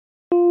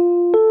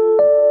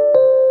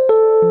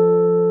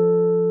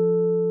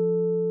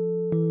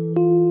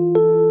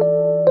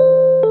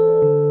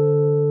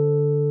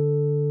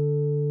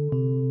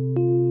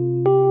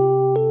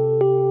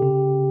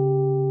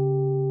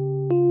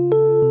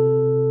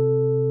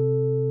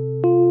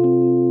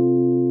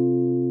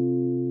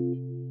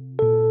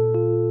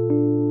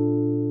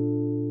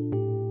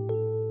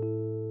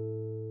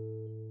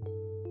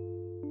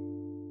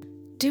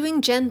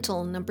Being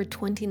Gentle, number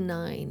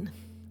 29.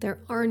 There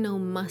are no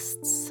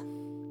musts.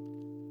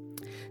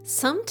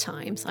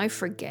 Sometimes I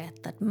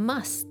forget that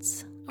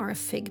musts are a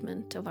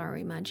figment of our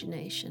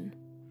imagination.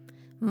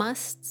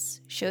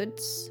 Musts,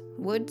 shoulds,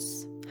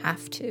 woulds,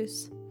 have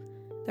tos.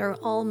 They're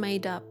all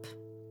made up,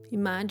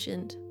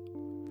 imagined.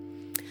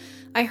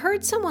 I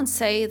heard someone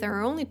say there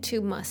are only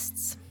two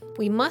musts.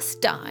 We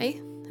must die,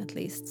 at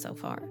least so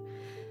far,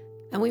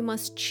 and we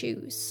must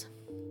choose.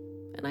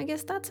 And I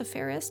guess that's a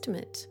fair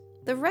estimate.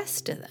 The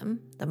rest of them,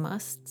 the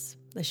musts,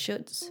 the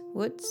shoulds,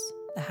 woulds,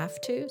 the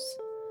have tos,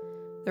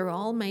 they're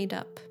all made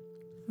up.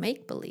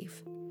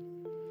 Make-believe.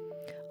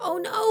 Oh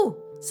no,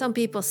 some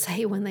people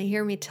say when they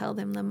hear me tell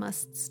them the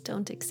musts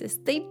don't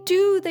exist. They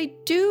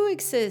do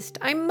exist.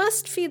 I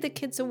must feed the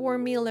kids a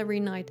warm meal every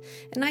night,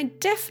 and I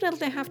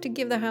definitely have to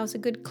give the house a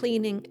good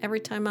cleaning every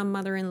time my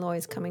mother-in-law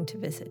is coming to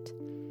visit.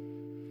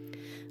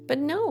 But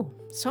no,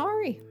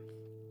 sorry.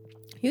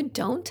 You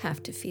don't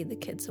have to feed the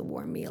kids a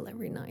warm meal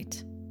every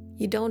night.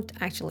 You don't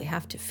actually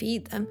have to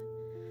feed them.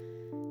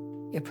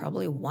 You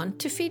probably want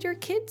to feed your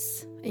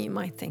kids, and you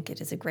might think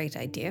it is a great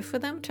idea for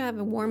them to have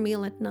a warm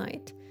meal at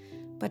night.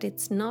 But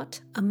it's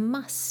not a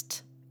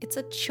must. It's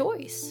a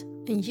choice,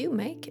 and you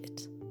make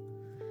it.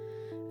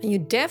 And you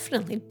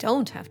definitely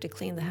don't have to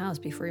clean the house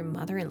before your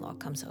mother-in-law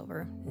comes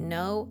over.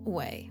 No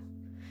way.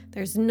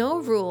 There's no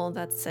rule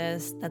that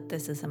says that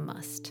this is a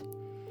must.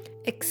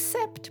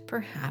 Except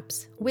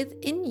perhaps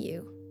within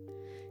you.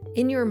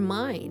 In your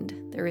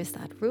mind, there is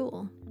that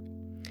rule.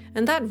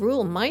 And that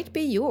rule might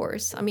be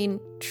yours. I mean,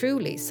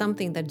 truly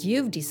something that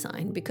you've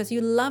designed because you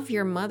love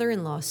your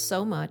mother-in-law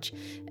so much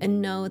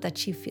and know that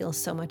she feels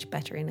so much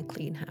better in a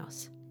clean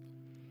house.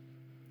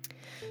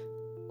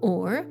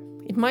 Or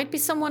it might be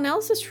someone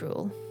else's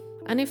rule.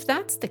 And if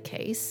that's the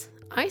case,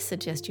 I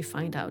suggest you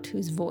find out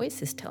whose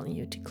voice is telling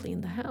you to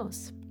clean the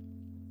house.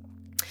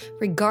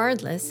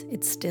 Regardless,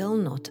 it's still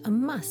not a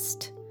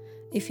must.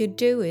 If you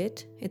do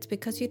it, it's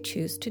because you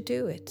choose to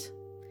do it.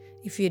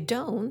 If you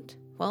don't,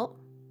 well,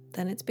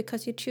 then it's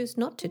because you choose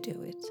not to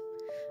do it.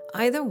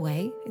 Either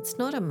way, it's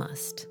not a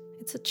must.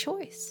 It's a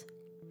choice.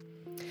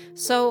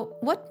 So,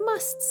 what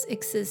musts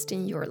exist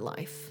in your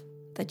life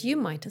that you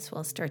might as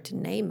well start to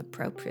name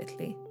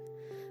appropriately?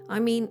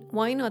 I mean,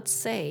 why not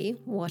say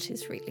what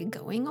is really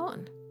going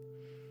on?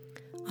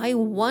 I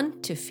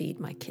want to feed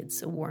my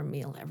kids a warm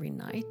meal every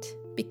night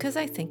because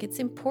I think it's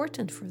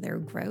important for their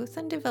growth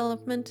and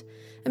development,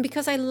 and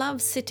because I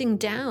love sitting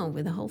down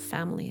with the whole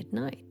family at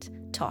night,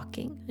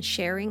 talking and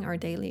sharing our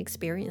daily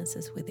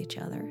experiences with each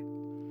other.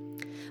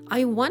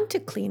 I want to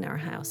clean our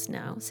house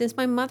now since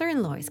my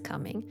mother-in-law is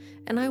coming,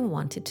 and I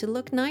want it to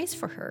look nice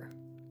for her.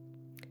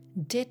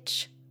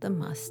 Ditch the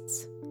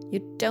musts.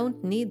 You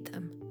don't need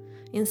them.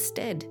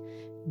 Instead,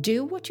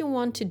 do what you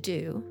want to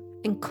do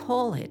and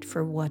call it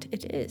for what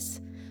it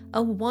is,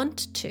 a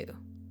want to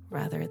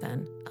rather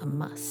than a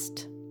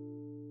must.